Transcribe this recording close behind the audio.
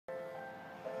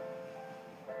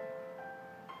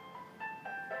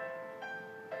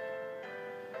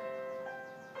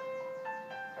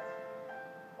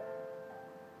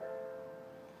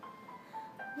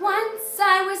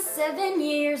was 7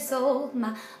 years old,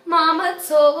 my mama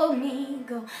told me,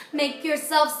 go make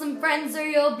yourself some friends or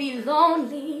you'll be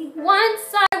lonely.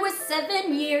 Once I was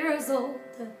 7 years old.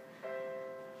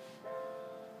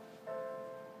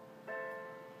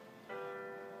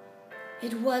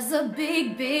 It was a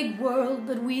big, big world,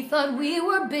 but we thought we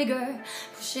were bigger.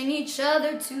 Pushing each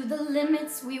other to the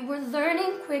limits, we were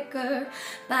learning quicker.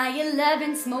 By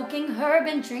 11, smoking herb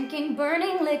and drinking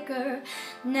burning liquor.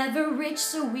 Never rich,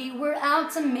 so we were out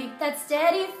to make that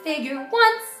steady figure.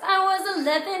 Once I was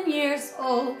 11 years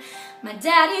old, my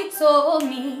daddy told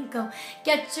me, go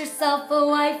get yourself a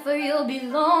wife or you'll be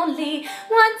lonely.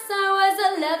 Once I was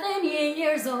 11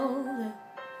 years old.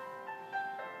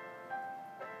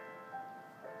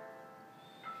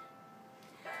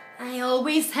 I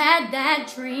always had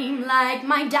that dream like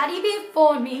my daddy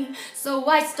before me. So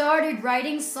I started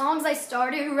writing songs, I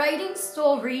started writing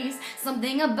stories.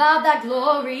 Something about that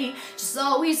glory just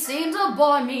always seemed to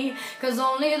bore me, 'cause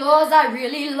only those I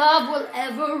really love will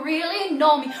ever really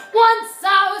know me. Once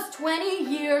I was 20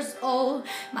 years old,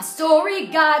 my story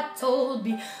got told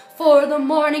before the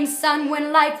morning sun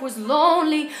when life was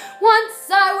lonely. Once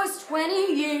I was 20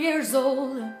 years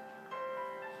old.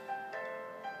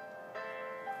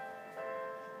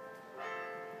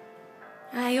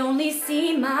 I only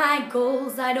see my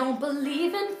goals, I don't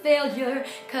believe in failure,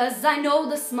 'cause I know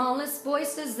the smallest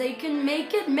voices, they can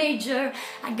make it major.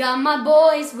 I got my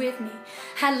boys with me,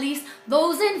 at least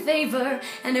those in favor.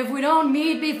 And if we don't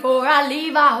meet before I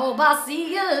leave, I hope I'll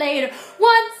see you later.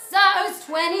 Once I was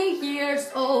 20 years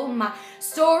old, my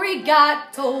story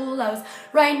got told. I was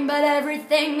writing about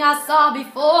everything I saw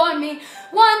before me.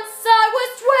 Once I was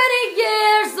 20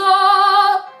 years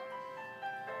old.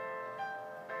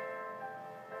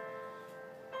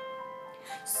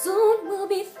 Soon we'll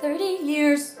be 30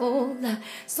 years old.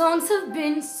 Songs have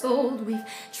been sold. We've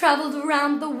traveled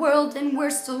around the world and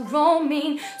we're still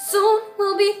roaming. Soon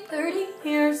we'll be 30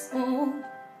 years old.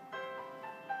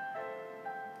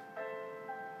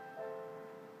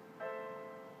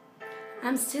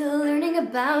 I'm still learning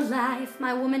about life.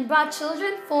 My woman brought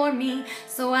children for me,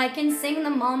 so I can sing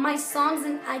them all my songs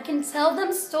and I can tell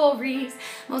them stories.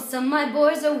 Most of my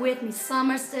boys are with me, some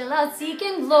are still out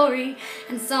seeking glory,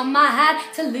 and some I had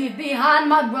to leave behind.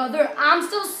 My brother, I'm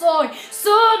still sorry.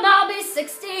 Soon I'll be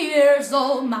 60 years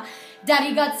old. My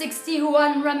daddy got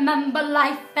 61. Remember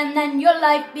life, and then your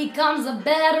life becomes a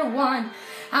better one.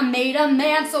 I made a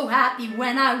man so happy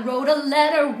when I wrote a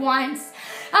letter once.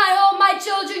 I hope my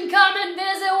children come and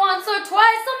visit once or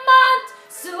twice a month.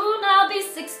 Soon I'll be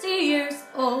 60 years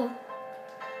old.